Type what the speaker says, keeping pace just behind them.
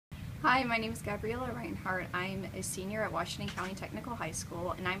Hi, my name is Gabriella Reinhart. I'm a senior at Washington County Technical High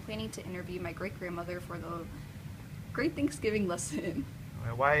School, and I'm planning to interview my great-grandmother for the Great Thanksgiving lesson.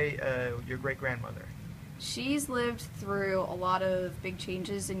 Why your great grandmother? She's lived through a lot of big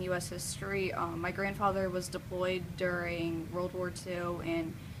changes in U.S. history. My grandfather was deployed during World War II,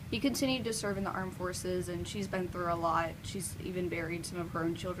 and he continued to serve in the armed forces, and she's been through a lot. She's even buried some of her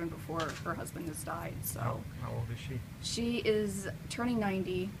own children before her husband has died. So How old is she? she is turning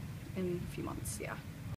 90 in a few months, yeah.